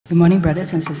Good morning,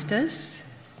 brothers and sisters.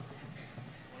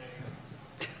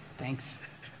 Thanks.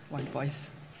 One voice.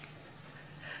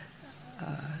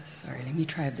 Sorry, let me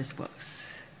try if this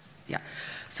works. Yeah.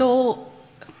 So,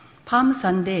 Palm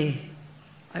Sunday.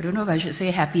 I don't know if I should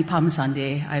say Happy Palm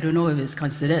Sunday. I don't know if it's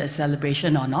considered a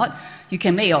celebration or not. You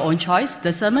can make your own choice.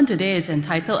 The sermon today is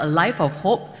entitled A Life of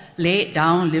Hope. Lay it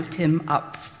down, lift him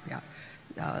up.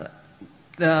 Yeah.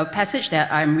 The passage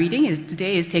that I'm reading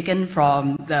today is taken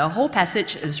from, the whole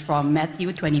passage is from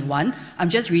Matthew 21. I'm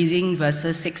just reading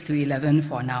verses 6 to 11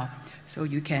 for now. So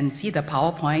you can see the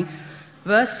PowerPoint.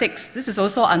 Verse 6, this is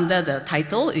also under the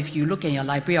title, if you look in your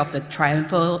library, of the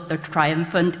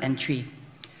triumphant entry.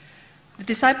 The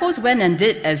disciples went and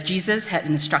did as Jesus had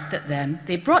instructed them.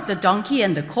 They brought the donkey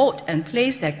and the colt and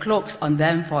placed their cloaks on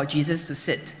them for Jesus to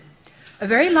sit. A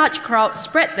very large crowd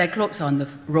spread their cloaks on the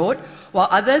road, while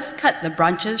others cut the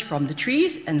branches from the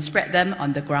trees and spread them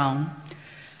on the ground.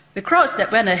 The crowds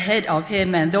that went ahead of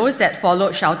him and those that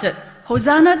followed shouted,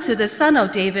 "Hosanna to the Son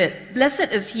of David! Blessed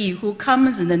is he who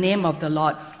comes in the name of the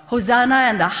Lord! Hosanna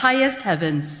in the highest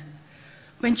heavens!"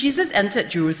 When Jesus entered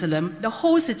Jerusalem, the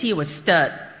whole city was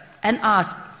stirred and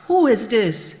asked, "Who is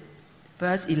this?"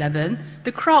 Verse 11,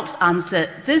 the crowds answered,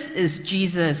 "This is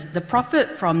Jesus, the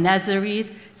prophet from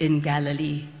Nazareth in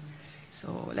Galilee."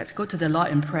 So let's go to the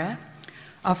Lord in prayer.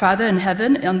 Our Father in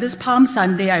heaven, on this Palm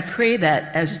Sunday, I pray that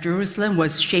as Jerusalem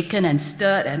was shaken and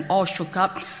stirred and all shook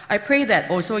up, I pray that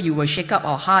also you will shake up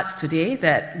our hearts today,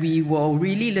 that we will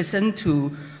really listen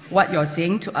to what you're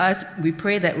saying to us. We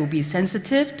pray that we'll be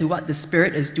sensitive to what the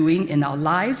Spirit is doing in our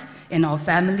lives, in our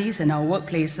families, in our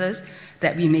workplaces,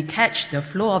 that we may catch the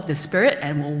flow of the Spirit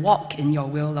and will walk in your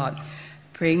will, Lord.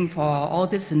 Praying for all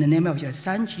this in the name of your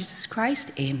Son, Jesus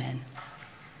Christ. Amen.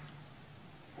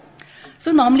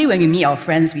 So normally when we meet our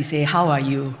friends, we say, "How are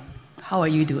you? How are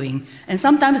you doing?" And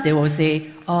sometimes they will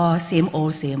say, "Oh, same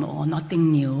old,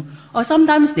 nothing new." Or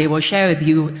sometimes they will share with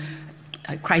you,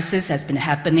 "A crisis has been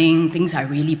happening, things are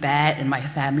really bad in my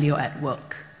family or at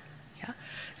work." Yeah?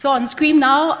 So on screen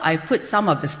now, I put some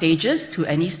of the stages to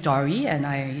any story, and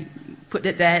I put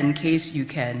it there in case you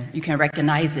can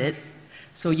recognize it.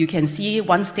 So you can see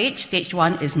one stage. Stage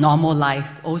one is normal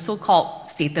life, also called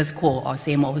status quo or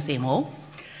same old, same old.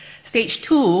 Stage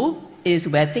two is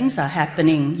where things are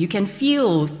happening. You can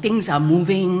feel things are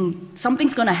moving,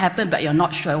 something's going to happen, but you're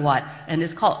not sure what, and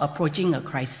it's called approaching a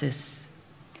crisis.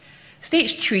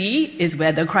 Stage three is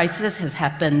where the crisis has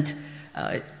happened.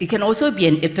 It can also be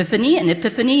an epiphany. An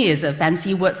epiphany is a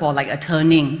fancy word for like a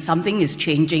turning. Something is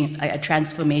changing, like a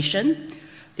transformation.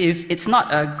 If it's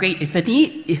not a great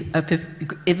epiphany,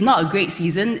 if not a great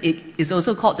season, it is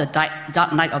also called the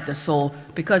dark night of the soul,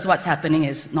 because what's happening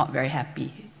is not very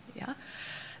happy.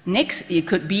 Next, it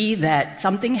could be that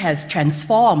something has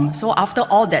transformed. So after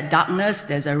all that darkness,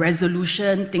 there's a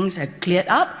resolution, things have cleared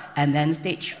up, and then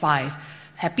stage 5.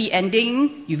 Happy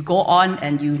ending, you go on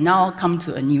and you now come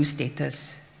to a new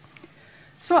status.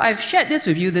 So I've shared this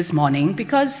with you this morning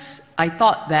because I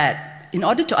thought that in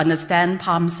order to understand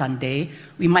Palm Sunday,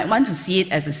 we might want to see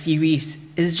it as a series.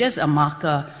 It's just a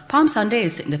marker. Palm Sunday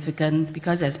is significant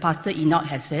because, as Pastor Enoch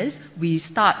has said,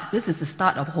 this is the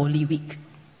start of Holy Week.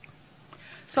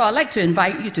 So I'd like to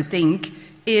invite you to think,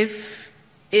 if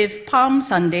Palm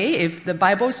Sunday, if the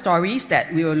Bible stories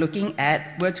that we were looking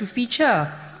at were to feature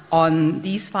on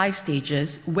these 5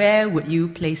 stages, where would you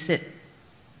place it?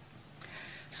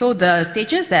 So the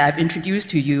stages that I've introduced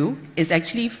to you is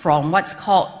actually from what's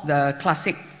called the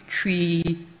classic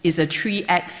is a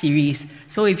 3-act series.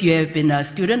 So if you have been a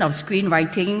student of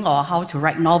screenwriting or how to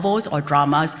write novels or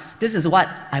dramas, this is what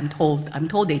I'm told. I'm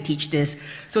told they teach this.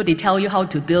 So they tell you how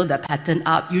to build the pattern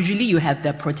up. Usually you have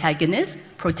the protagonist.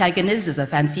 Protagonist is a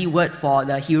fancy word for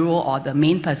the hero or the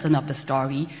main person of the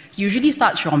story. He usually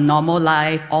starts from normal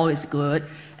life, all is good.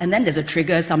 And then there's a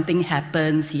trigger, something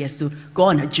happens, he has to go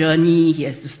on a journey, he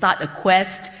has to start a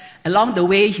quest. Along the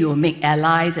way, he will make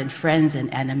allies and friends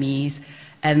and enemies.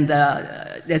 And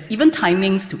there's even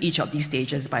timings to each of these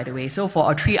stages, by the way. So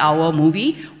for a 3-hour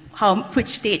movie, which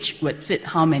stage would fit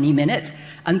how many minutes?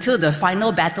 Until the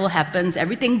final battle happens,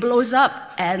 everything blows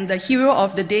up, and the hero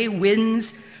of the day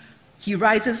wins. He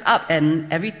rises up,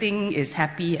 and everything is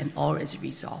happy, and all is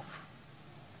resolved.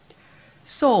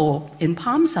 So in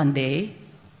Palm Sunday,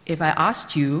 if I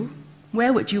asked you,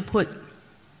 where would you put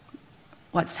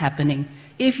what's happening?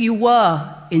 If you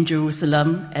were in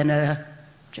Jerusalem and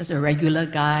just a regular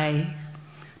guy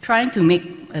trying to make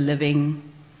a living.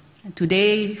 And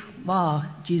today, wow,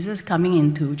 Jesus coming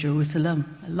into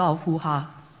Jerusalem, a lot of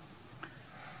hoo-ha.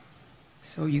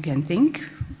 So you can think,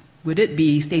 would it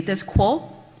be status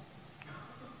quo?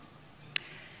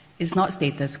 is not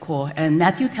status quo. And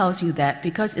Matthew tells you that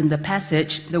because in the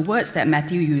passage, the words that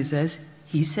Matthew uses,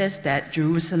 he says that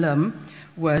Jerusalem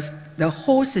was, the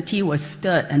whole city was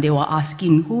stirred and they were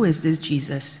asking, who is this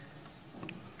Jesus?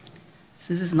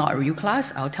 So this is not a real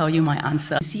class. I'll tell you my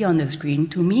answer. You see on the screen,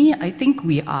 to me, I think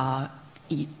we are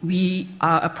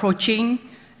approaching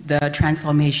the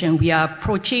transformation. We are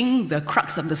approaching the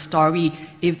crux of the story.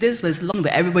 If this was long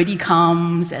where everybody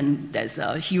comes and there's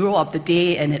a hero of the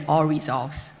day and it all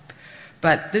resolves.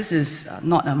 But this is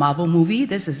not a Marvel movie,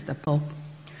 this is the Pope.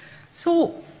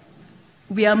 So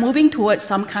we are moving towards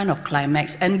some kind of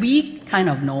climax, and we kind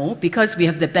of know, because we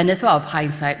have the benefit of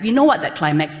hindsight, we know what that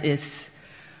climax is.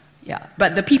 Yeah.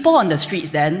 But the people on the streets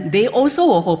then, they also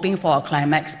were hoping for a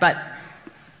climax, but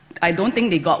I don't think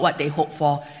they got what they hoped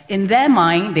for. In their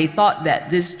mind, they thought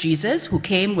that this Jesus who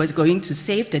came was going to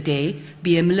save the day,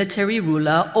 be a military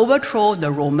ruler, overthrow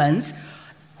the Romans,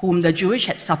 whom the Jewish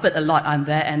had suffered a lot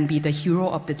under, and be the hero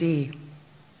of the day.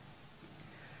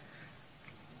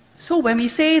 So when we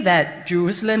say that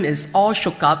Jerusalem is all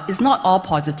shook up, it's not all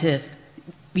positive.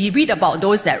 We read about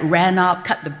those that ran up,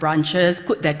 cut the branches,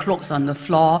 put their cloaks on the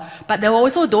floor, but there were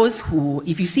also those who,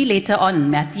 if you see later on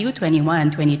in Matthew 21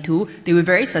 and 22, they were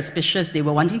very suspicious, they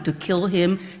were wanting to kill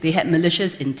him, they had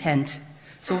malicious intent.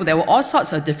 So there were all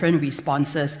sorts of different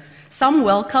responses. Some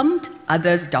welcomed,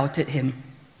 others doubted him.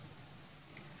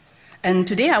 And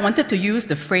today I wanted to use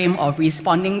the frame of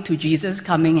responding to Jesus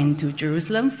coming into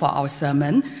Jerusalem for our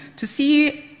sermon to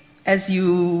see, as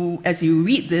you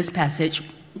read this passage,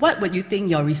 what would you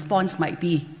think your response might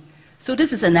be? So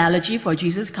this is an analogy for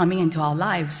Jesus coming into our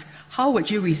lives. How would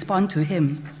you respond to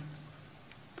him?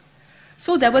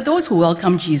 So there were those who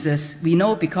welcomed Jesus. We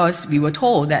know because we were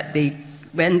told that they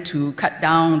went to cut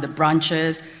down the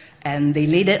branches and they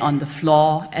laid it on the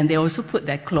floor, and they also put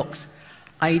their cloaks.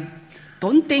 I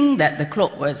don't think that the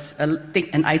cloak was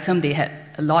an item they had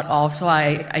a lot of, so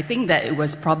I think that it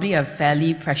was probably a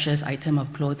fairly precious item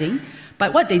of clothing.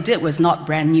 But what they did was not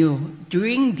brand new.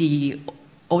 During the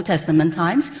Old Testament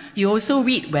times, you also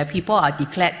read where people are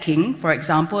declared king. For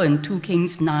example, in 2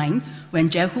 Kings 9, when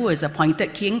Jehu was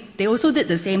appointed king, they also did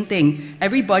the same thing.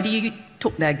 Everybody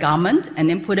took their garment and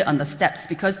then put it on the steps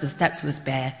because the steps was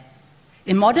bare.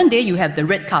 In modern day, you have the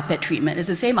red carpet treatment. It's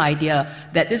the same idea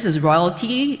that this is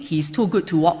royalty. He's too good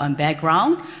to walk on bare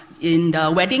ground. In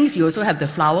the weddings, you also have the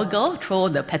flower girl throw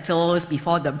the petals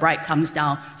before the bride comes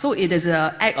down. So it is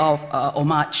an act of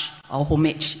homage, or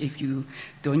homage, if you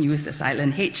don't use the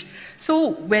silent H.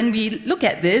 So when we look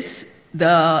at this,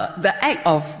 the act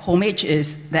of homage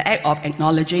is the act of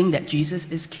acknowledging that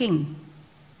Jesus is king.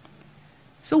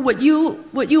 So would you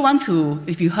want to,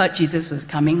 if you heard Jesus was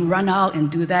coming, run out and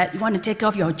do that? You want to take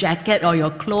off your jacket or your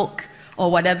cloak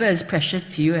or whatever is precious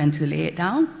to you and to lay it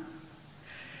down?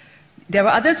 There were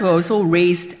others who also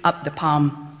raised up the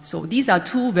palm. So these are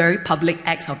two very public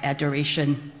acts of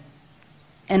adoration.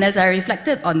 And as I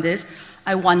reflected on this,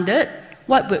 I wondered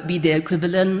what would be the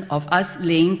equivalent of us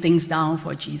laying things down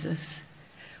for Jesus?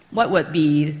 What would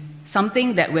be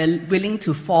something that we're willing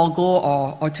to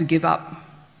forego or to give up?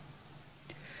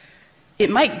 It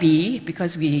might be,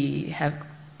 because we have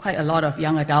quite a lot of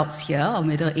young adults here, or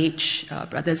middle-aged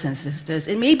brothers and sisters,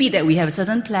 it may be that we have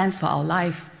certain plans for our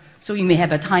life. So you may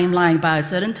have a timeline. By a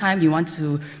certain time, you want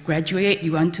to graduate,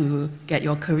 you want to get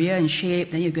your career in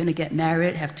shape, then you're going to get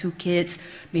married, have 2 kids.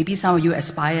 Maybe some of you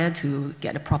aspire to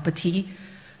get a property.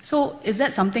 So is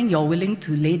that something you're willing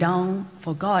to lay down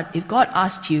for God? If God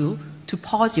asked you to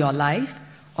pause your life,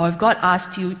 or if God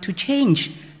asked you to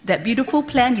change that beautiful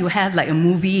plan you have like a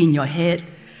movie in your head,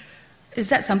 is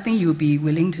that something you'll be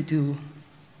willing to do?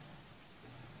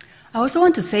 I also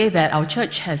want to say that our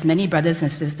church has many brothers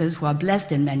and sisters who are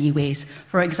blessed in many ways.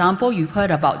 For example, you've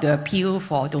heard about the appeal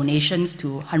for donations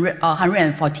to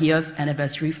 140th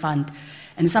Anniversary Fund.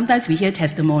 And sometimes we hear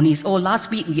testimonies, oh, last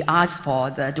week we asked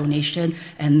for the donation,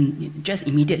 and just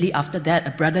immediately after that,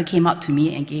 a brother came up to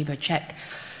me and gave a check.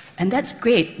 And that's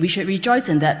great. We should rejoice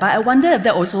in that. But I wonder if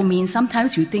that also means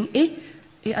sometimes you think,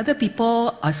 other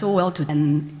people are so well-to-do,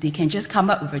 and they can just come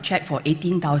up with a check for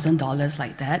 $18,000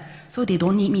 like that, so they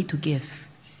don't need me to give.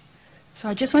 So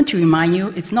I just want to remind you,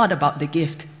 it's not about the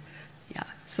gift. Yeah.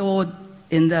 So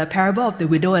in the parable of the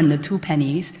widow and the 2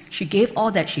 pennies, she gave all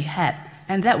that she had,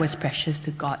 and that was precious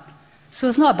to God. So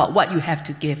it's not about what you have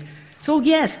to give. So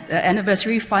yes, the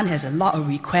anniversary fund has a lot of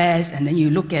requests, and then you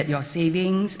look at your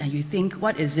savings and you think,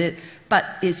 what is it? But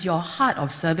it's your heart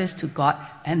of service to God,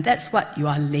 and that's what you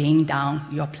are laying down,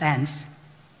 your plans.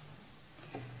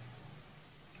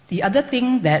 The other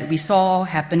thing that we saw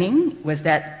happening was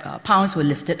that palms were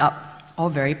lifted up, all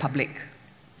very public.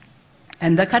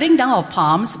 And the cutting down of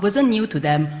palms wasn't new to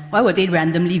them. Why would they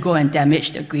randomly go and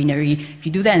damage the greenery? If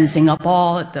you do that in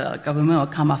Singapore, the government will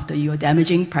come after you,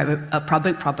 damaging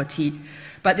public property.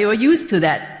 But they were used to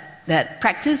that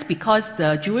practice because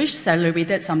the Jewish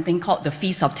celebrated something called the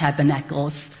Feast of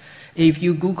Tabernacles. If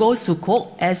you Google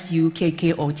Sukkot,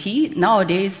 S-U-K-K-O-T,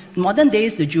 nowadays, modern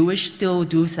days, the Jewish still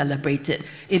do celebrate it.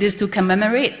 It is to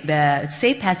commemorate the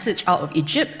safe passage out of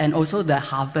Egypt and also the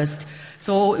harvest.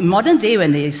 So in modern day,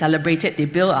 when they celebrate it, they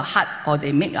build a hut or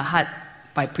they make a hut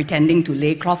by pretending to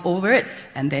lay cloth over it,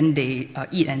 and then they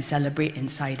eat and celebrate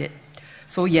inside it.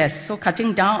 So yes, so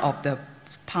cutting down of the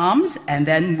palms and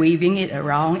then waving it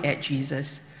around at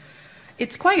Jesus.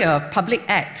 It's quite a public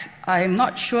act. I'm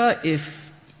not sure if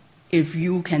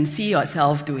you can see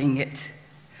yourself doing it.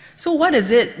 So what is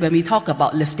it when we talk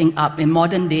about lifting up in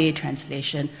modern day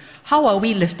translation? How are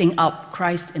we lifting up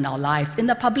Christ in our lives in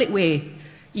a public way?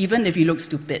 Even if you look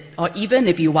stupid, or even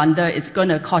if you wonder it's going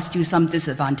to cost you some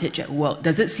disadvantage at work.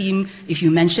 Does it seem, if you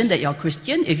mention that you're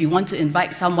Christian, if you want to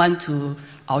invite someone to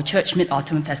our church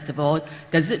Mid-Autumn Festival,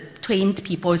 does it taint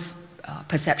people's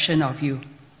perception of you?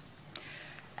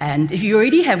 And if you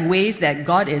already have ways that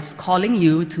God is calling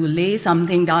you to lay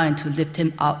something down and to lift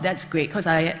him up, that's great, because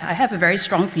I have a very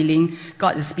strong feeling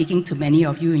God is speaking to many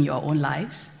of you in your own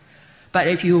lives. But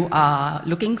if you are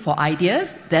looking for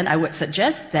ideas, then I would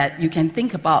suggest that you can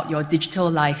think about your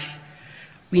digital life.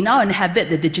 We now inhabit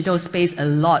the digital space a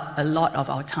lot of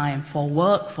our time for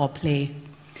work, for play.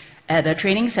 At a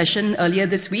training session earlier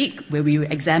this week, where we were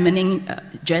examining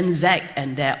Gen Z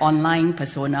and their online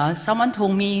persona, someone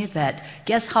told me that,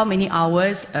 guess how many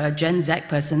hours a Gen Z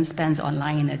person spends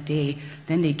online in a day?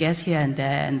 Then they guess here and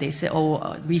there, and they say,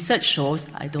 research shows,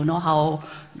 I don't know how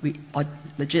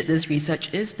legit this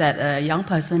research is, that a young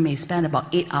person may spend about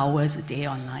 8 hours a day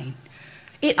online.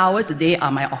 8 hours a day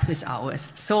are my office hours.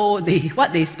 So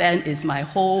what they spend is my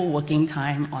whole working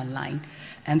time online.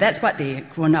 And that's what they've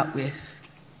grown up with.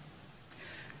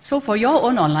 So for your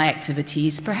own online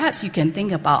activities, perhaps you can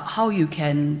think about how you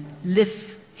can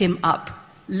lift him up,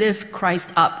 lift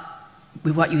Christ up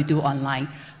with what you do online.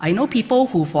 I know people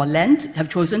who for Lent have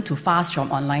chosen to fast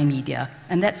from online media,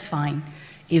 and that's fine.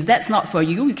 If that's not for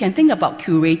you, you can think about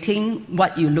curating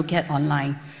what you look at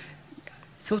online.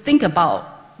 So think about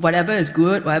whatever is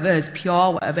good, whatever is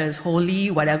pure, whatever is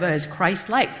holy, whatever is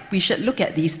Christ-like. We should look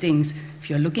at these things. If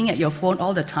you're looking at your phone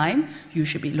all the time, you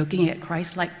should be looking at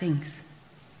Christ-like things.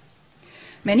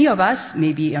 Many of us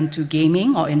may be into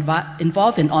gaming or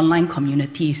involved in online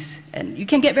communities, and you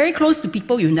can get very close to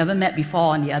people you've never met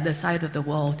before on the other side of the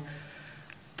world.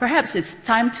 Perhaps it's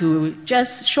time to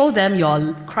just show them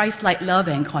your Christ-like love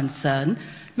and concern.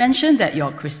 Mention that you're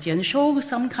Christian. Show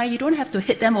some kind, you don't have to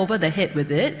hit them over the head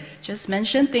with it. Just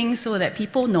mention things so that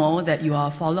people know that you are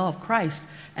a follower of Christ,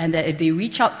 and that if they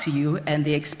reach out to you and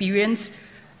they experience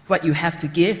what you have to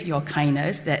give, your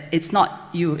kindness, that it's not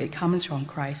you, it comes from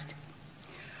Christ.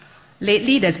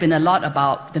 Lately, there's been a lot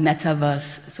about the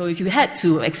metaverse. So if you had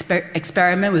to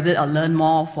experiment with it or learn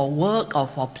more for work or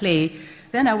for play,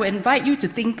 then I would invite you to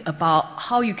think about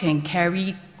how you can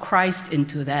carry Christ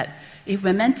into that. If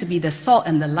we're meant to be the salt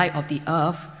and the light of the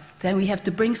earth, then we have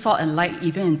to bring salt and light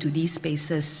even into these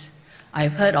spaces.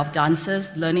 I've heard of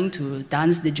dancers learning to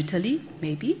dance digitally,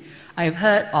 maybe. I've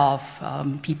heard of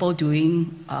people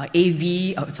doing AR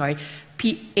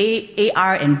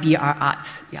and VR art,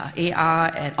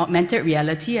 AR and augmented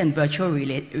reality and virtual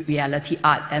reality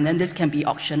art, and then this can be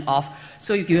auctioned off.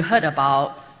 So if you heard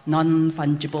about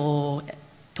non-fungible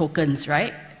tokens,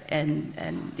 right? And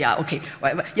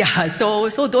whatever. Yeah,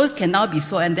 so those can now be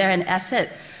sold, and they're an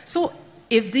asset. So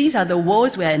if these are the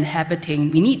worlds we're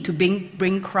inhabiting, we need to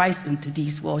bring Christ into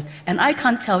these worlds. And I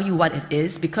can't tell you what it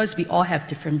is because we all have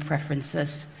different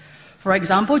preferences. For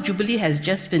example, Jubilee has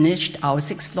just finished our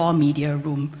 6th floor media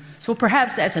room. So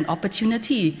perhaps that's an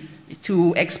opportunity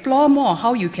to explore more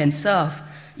how you can serve.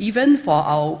 Even for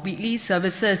our weekly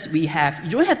services, you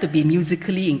don't have to be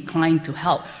musically inclined to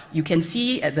help. You can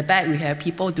see at the back we have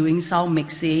people doing sound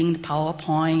mixing,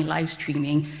 PowerPoint, live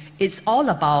streaming. It's all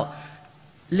about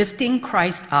lifting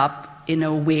Christ up in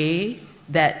a way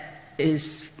that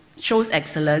shows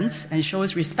excellence and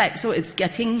shows respect. So it's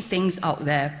getting things out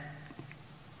there.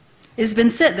 It's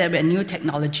been said that when new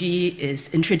technology is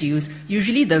introduced,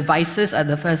 usually the vices are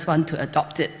the first one to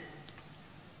adopt it.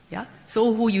 Yeah?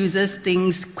 So who uses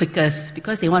things quickest?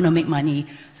 Because they want to make money.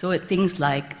 So things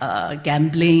like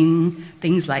gambling,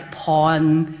 things like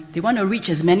porn, they want to reach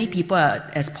as many people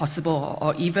as possible,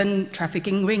 or even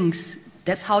trafficking rings.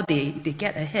 That's how they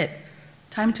get ahead.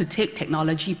 Time to take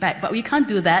technology back. But we can't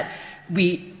do that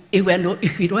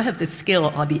if we don't have the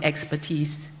skill or the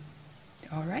expertise.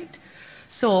 All right?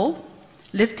 So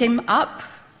lift him up,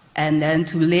 and then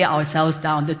to lay ourselves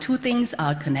down. The two things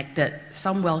are connected.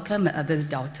 Some welcome and others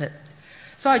doubted.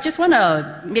 So I just want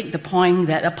to make the point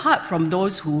that apart from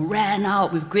those who ran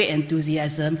out with great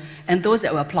enthusiasm and those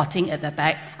that were plotting at the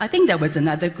back, I think there was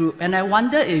another group, and I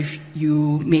wonder if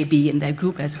you may be in that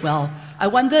group as well. I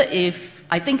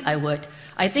think I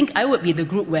would be the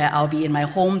group where I'll be in my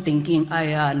home thinking,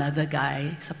 another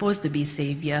guy, supposed to be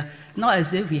savior, not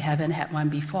as if we haven't had one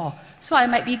before. So I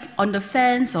might be on the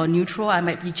fence or neutral. I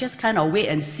might be just kind of wait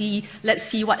and see, let's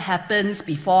see what happens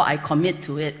before I commit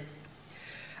to it.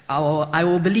 I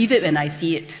will believe it when I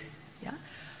see it. Yeah?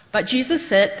 But Jesus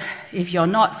said, if you're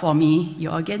not for me,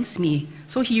 you're against me.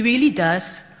 So he really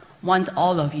does want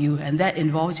all of you, and that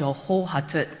involves your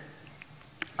wholehearted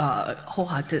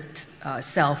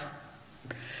self.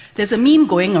 There's a meme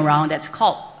going around that's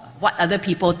called What Other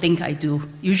People Think I Do.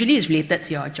 Usually it's related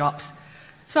to your jobs.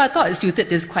 So I thought it suited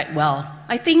this quite well.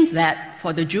 I think that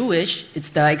for the Jewish,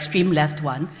 it's the extreme left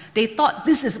one, they thought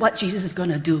this is what Jesus is going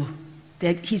to do.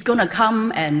 That he's going to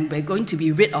come and we're going to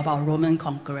be rid of our Roman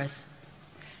conquerors.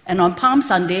 And on Palm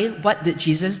Sunday, what did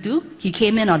Jesus do? He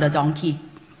came in on a donkey.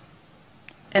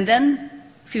 And then,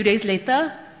 a few days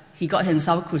later, he got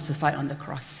himself crucified on the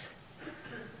cross.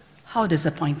 How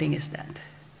disappointing is that?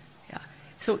 Yeah.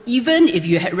 So even if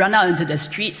you had run out into the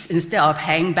streets instead of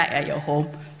hang back at your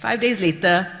home, 5 days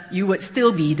later, you would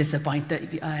still be disappointed.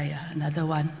 You'd be, another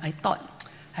one.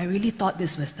 I really thought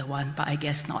this was the one, but I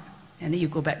guess not. And then you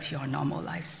go back to your normal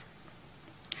lives.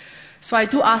 So I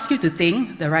do ask you to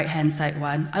think, the right-hand side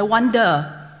one, I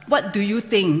wonder, what do you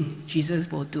think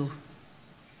Jesus will do?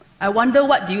 I wonder,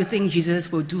 what do you think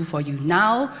Jesus will do for you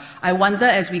now? I wonder,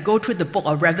 as we go through the book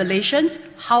of Revelations,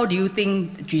 how do you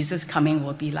think Jesus' coming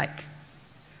will be like?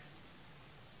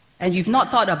 And you've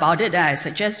not thought about it, and I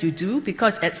suggest you do,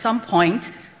 because at some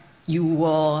point, you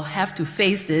will have to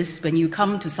face this when you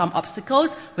come to some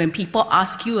obstacles, when people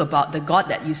ask you about the God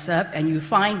that you serve, and you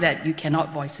find that you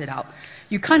cannot voice it out.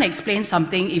 You can't explain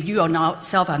something if you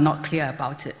yourself are not clear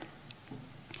about it.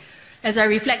 As I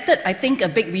reflected, I think a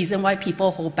big reason why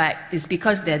people hold back is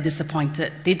because they're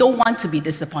disappointed. They don't want to be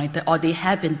disappointed, or they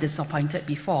have been disappointed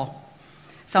before.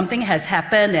 Something has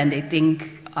happened and they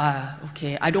think,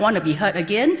 okay, I don't want to be hurt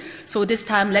again, so this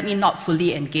time let me not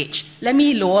fully engage. Let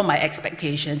me lower my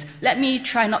expectations. Let me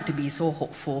try not to be so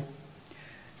hopeful.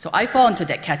 So I fall into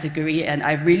that category, and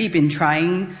I've really been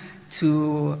trying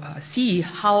to see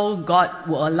how God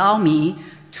will allow me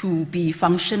to be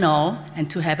functional and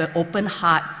to have an open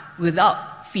heart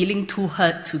without feeling too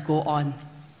hurt to go on.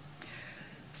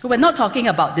 So we're not talking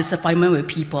about disappointment with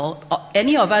people.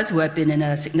 Any of us who have been in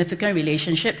a significant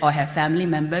relationship or have family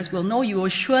members will know you will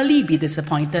surely be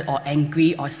disappointed or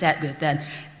angry or sad with them.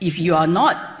 If you are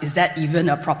not, is that even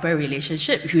a proper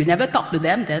relationship? If you never talk to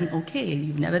them, then okay,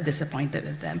 you've never disappointed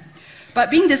with them.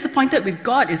 But being disappointed with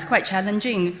God is quite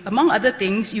challenging. Among other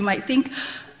things, you might think,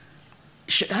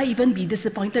 should I even be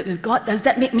disappointed with God? Does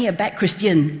that make me a bad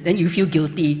Christian? Then you feel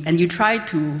guilty, and you try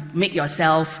to make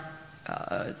yourself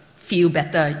feel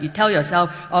better. You tell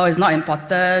yourself, oh, it's not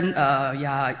important,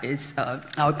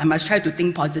 I must try to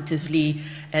think positively.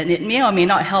 And it may or may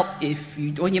not help if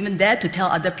you don't even dare to tell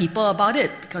other people about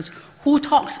it, because who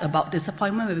talks about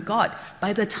disappointment with God?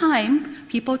 By the time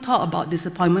people talk about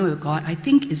disappointment with God, I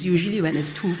think it's usually when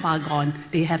it's too far gone.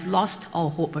 They have lost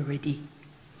all hope already.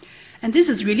 And this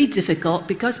is really difficult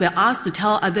because we're asked to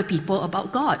tell other people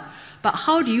about God. But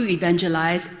how do you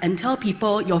evangelize and tell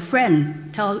people, your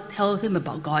friend, tell him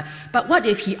about God? But what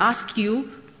if he asks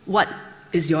you, what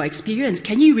is your experience?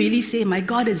 Can you really say, my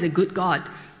God is a good God?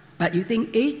 But you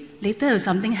think, later if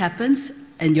something happens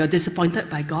and you're disappointed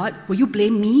by God, will you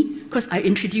blame me? Because I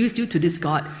introduced you to this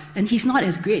God, and he's not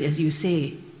as great as you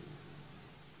say.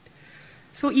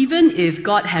 So even if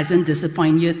God hasn't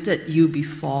disappointed you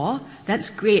before, that's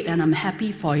great, and I'm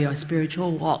happy for your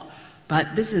spiritual walk.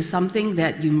 But this is something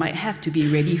that you might have to be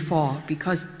ready for,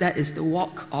 because that is the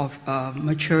walk of a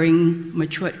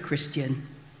matured Christian.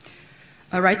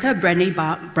 A writer,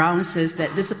 Brené Brown, says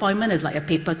that disappointment is like a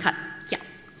paper cut. Yeah.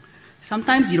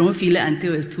 Sometimes you don't feel it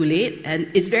until it's too late,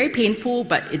 and it's very painful,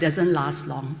 but it doesn't last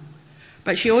long.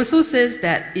 But she also says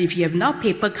that if you have enough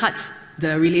paper cuts,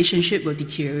 the relationship will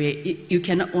deteriorate. You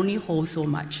can only hold so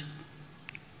much.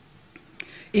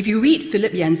 If you read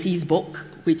Philip Yancey's book,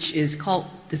 which is called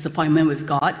Disappointment with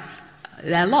God,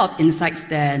 there are a lot of insights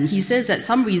there. And he says that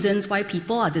some reasons why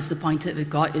people are disappointed with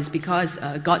God is because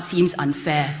God seems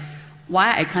unfair.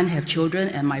 Why I can't have children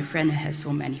and my friend has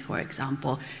so many, for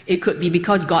example. It could be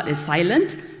because God is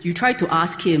silent. You try to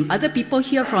ask him. Other people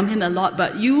hear from him a lot,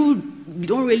 but you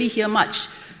don't really hear much.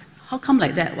 How come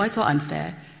like that? Why so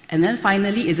unfair? And then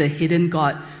finally is a hidden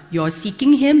God. you're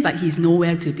seeking him, but he's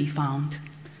nowhere to be found.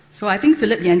 So I think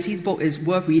Philip Yancey's book is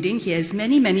worth reading. He has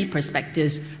many, many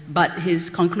perspectives, but his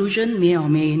conclusion may or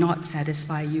may not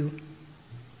satisfy you.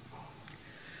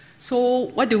 So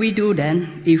what do we do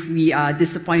then if we are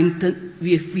disappointed,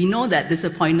 if we know that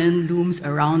disappointment looms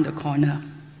around the corner?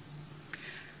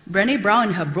 Brené Brown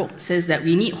in her book says that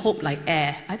we need hope like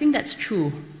air. I think that's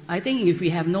true. I think if we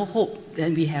have no hope,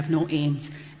 then we have no aims.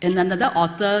 And another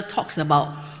author talks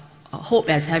about hope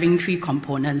as having 3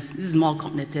 components. This is more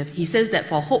cognitive. He says that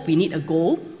for hope, we need a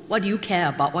goal. What do you care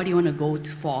about? What do you want to go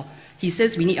for? He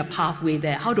says we need a pathway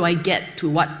there. How do I get to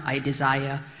what I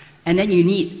desire? And then you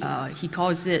need, he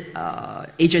calls it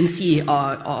agency,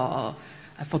 or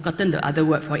I've forgotten the other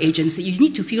word for agency. You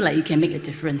need to feel like you can make a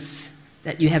difference,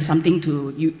 that you have something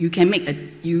to, you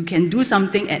can do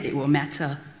something and it will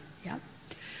matter. Yeah.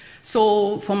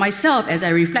 So for myself, as I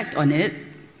reflect on it,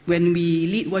 when we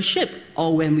lead worship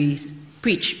or when we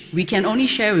preach, we can only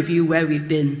share with you where we've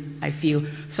been, I feel.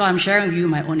 So I'm sharing with you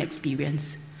my own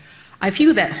experience. I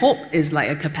feel that hope is like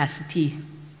a capacity.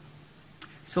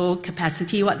 So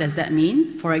capacity, what does that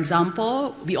mean? For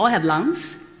example, we all have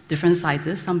lungs, different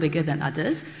sizes, some bigger than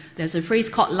others. There's a phrase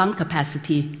called lung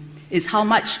capacity. It's how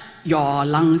much your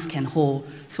lungs can hold.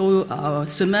 So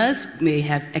swimmers may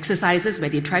have exercises where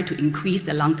they try to increase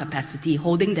the lung capacity,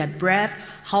 holding their breath,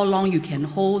 how long you can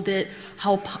hold it,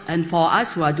 and for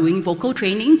us who are doing vocal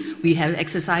training, we have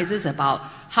exercises about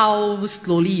how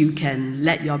slowly you can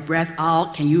let your breath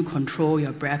out, can you control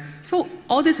your breath. So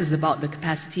all this is about the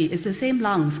capacity. It's the same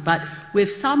lungs, but with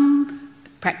some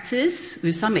practice,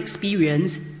 with some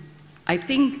experience, I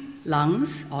think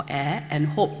lungs or air and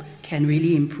hope can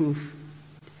really improve.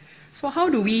 So how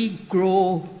do we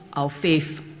grow our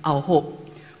faith, our hope?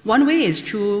 One way is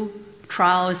through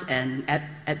trials and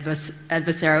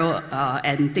adversarial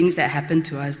and things that happen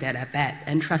to us that are bad,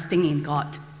 and trusting in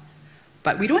God.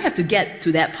 But we don't have to get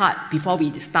to that part before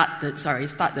we start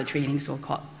the training,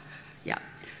 so-called. Yeah.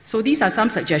 So these are some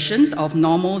suggestions of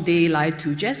normal day life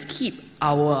to just keep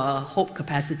our hope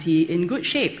capacity in good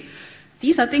shape.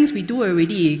 These are things we do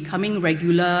already, coming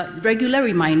regular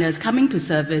reminders, coming to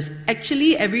service.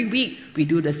 Actually, every week we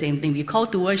do the same thing. We call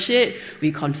to worship,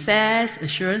 we confess,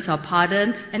 assurance of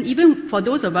pardon, and even for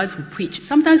those of us who preach,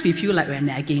 sometimes we feel like we're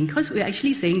nagging because we're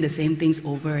actually saying the same things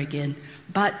over again.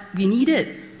 But we need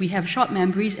it. We have short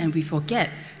memories and we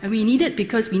forget. And we need it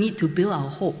because we need to build our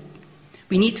hope.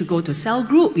 We need to go to cell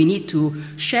group. We need to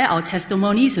share our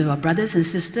testimonies with our brothers and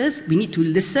sisters. We need to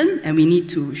listen and we need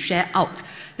to share out.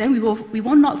 Then we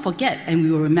will not forget and we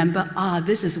will remember,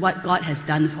 this is what God has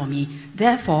done for me.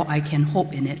 Therefore, I can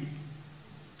hope in it.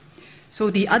 So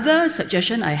the other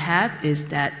suggestion I have is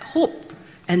that hope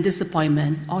and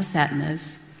disappointment or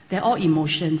sadness, they're all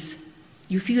emotions.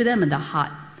 You feel them in the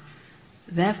heart.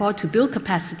 Therefore, to build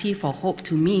capacity for hope,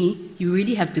 to me, you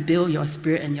really have to build your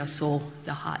spirit and your soul,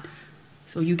 the heart.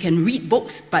 So you can read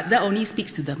books, but that only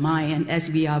speaks to the mind. And as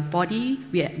we are body,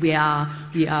 we are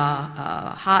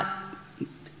heart,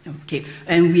 okay,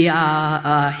 and we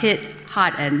are head,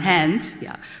 heart, and hands.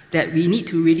 Yeah, that we need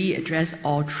to really address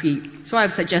all 3. So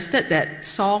I've suggested that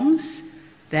songs,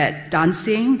 that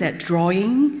dancing, that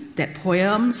drawing, that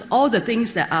poems, all the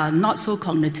things that are not so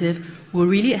cognitive will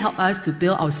really help us to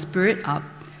build our spirit up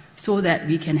so that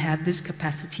we can have this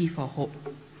capacity for hope.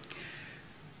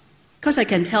 Because I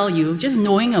can tell you, just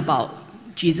knowing about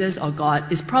Jesus or God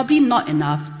is probably not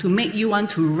enough to make you want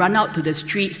to run out to the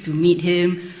streets to meet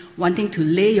him, wanting to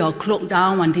lay your cloak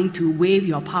down, wanting to wave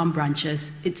your palm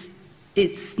branches.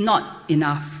 It's not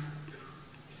enough.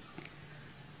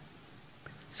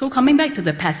 So coming back to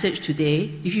the passage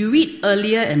today, if you read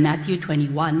earlier in Matthew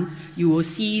 21, you will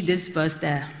see this verse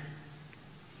there.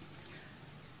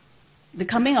 The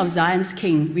coming of Zion's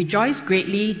king. Rejoice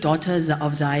greatly, daughters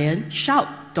of Zion. Shout,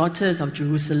 daughters of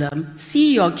Jerusalem.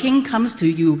 See, your king comes to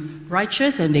you,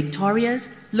 righteous and victorious,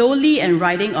 lowly and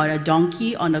riding on a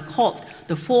donkey, on a colt,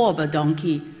 the foal of a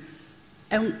donkey.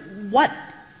 And what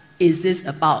is this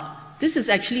about? This is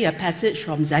actually a passage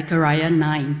from Zechariah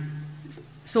 9.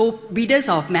 So readers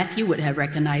of Matthew would have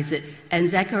recognized it. And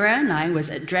Zechariah 9 was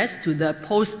addressed to the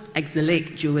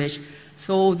post-exilic Jewish.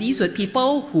 So these were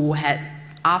people who had,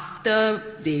 after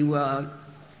they were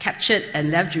captured and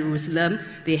left Jerusalem,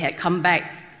 they had come back.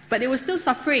 But they were still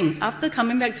suffering. After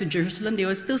coming back to Jerusalem, they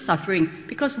were still suffering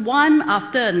because one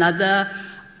after another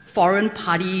foreign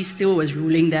party still was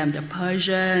ruling them. The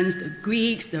Persians, the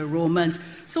Greeks, the Romans.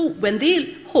 So when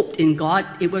they hoped in God,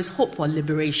 it was hope for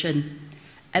liberation.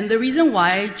 And the reason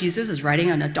why Jesus is riding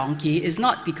on a donkey is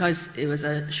not because it was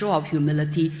a show of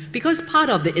humility, because part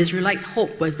of the Israelites'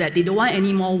 hope was that they don't want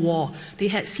any more war. They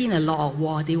had seen a lot of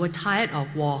war. They were tired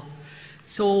of war.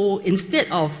 So instead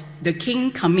of the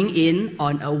king coming in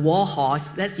on a war horse,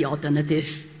 that's the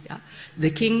alternative. Yeah? The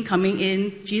king coming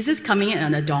in, Jesus coming in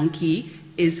on a donkey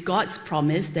is God's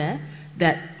promise there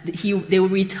that they will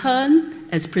return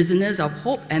as prisoners of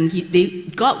hope, and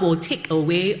God will take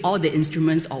away all the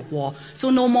instruments of war. So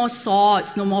no more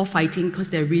swords, no more fighting, because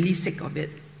they're really sick of it.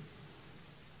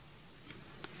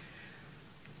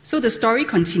 So the story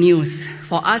continues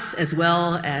for us as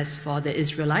well as for the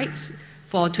Israelites.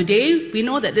 For today, we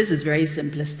know that this is very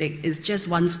simplistic. It's just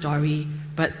one story.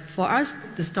 But for us,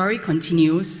 the story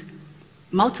continues,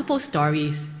 multiple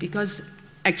stories, because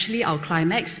actually our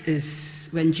climax is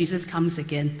when Jesus comes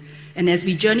again. And as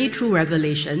we journey through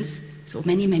Revelations, so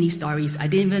many, many stories, I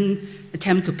didn't even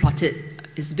attempt to plot it.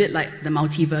 It's a bit like the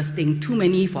multiverse thing, too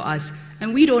many for us.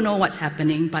 And we don't know what's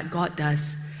happening, but God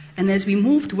does. And as we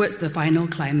move towards the final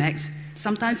climax,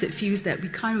 sometimes it feels that we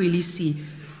can't really see.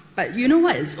 But you know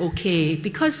what? It's okay,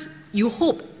 because you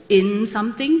hope in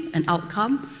something, an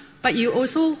outcome, but you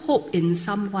also hope in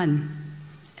someone.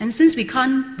 And since we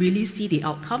can't really see the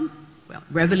outcome, well,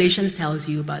 Revelations tells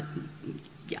you, but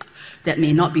yeah, that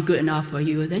may not be good enough for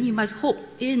you, then you must hope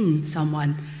in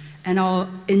someone. And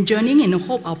in journeying in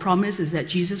hope, our promise is that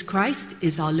Jesus Christ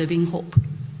is our living hope.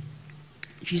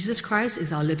 Jesus Christ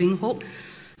is our living hope,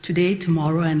 today,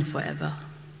 tomorrow, and forever.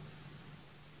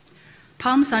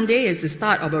 Palm Sunday is the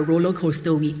start of a roller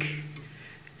coaster week.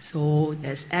 So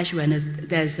there's Ash Wednesday,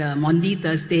 there's Maundy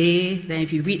Thursday, then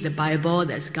if you read the Bible,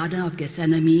 there's Garden of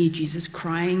Gethsemane, Jesus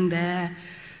crying there.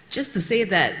 Just to say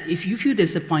that if you feel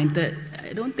disappointed,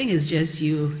 I don't think it's just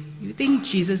you. You think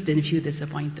Jesus didn't feel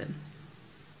disappointed.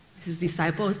 His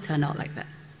disciples turned out like that.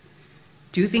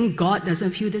 Do you think God doesn't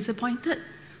feel disappointed?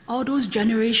 All those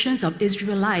generations of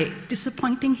Israelites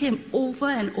disappointing him over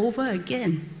and over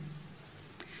again.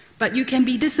 But you can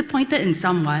be disappointed in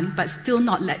someone, but still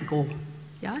not let go.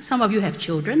 Yeah? Some of you have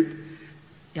children.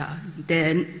 Yeah,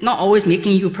 they're not always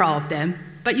making you proud of them,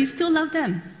 but you still love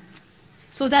them.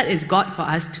 So that is God for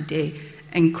us today.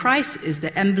 And Christ is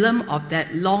the emblem of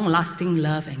that long-lasting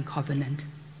love and covenant.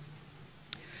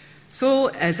 So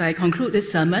as I conclude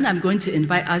this sermon, I'm going to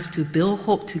invite us to build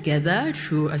hope together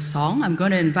through a song. I'm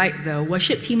going to invite the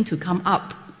worship team to come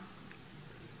up.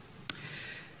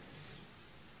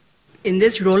 In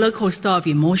this roller coaster of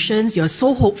emotions, you're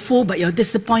so hopeful, but you're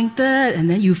disappointed,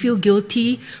 and then you feel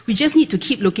guilty. We just need to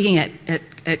keep looking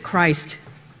at Christ.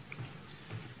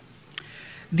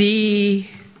 The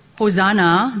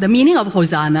Hosanna, the meaning of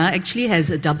Hosanna actually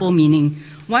has a double meaning.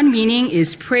 One meaning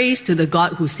is praise to the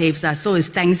God who saves us, so it's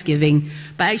thanksgiving.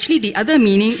 But actually the other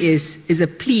meaning is a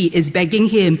plea, is begging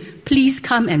him, please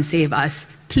come and save us.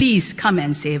 Please come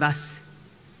and save us.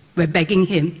 We're begging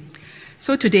him.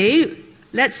 So today,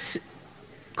 let's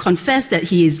confess that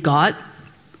he is God.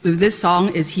 With this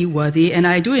song, Is He Worthy? And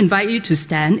I do invite you to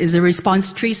stand. It's a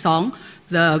responsory song.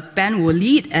 The band will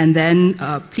lead, and then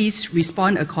please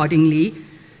respond accordingly.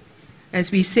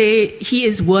 As we say, he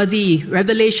is worthy.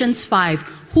 Revelations 5,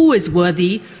 who is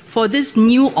worthy for this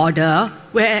new order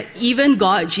where even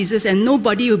God, Jesus, and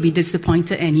nobody will be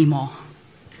disappointed anymore.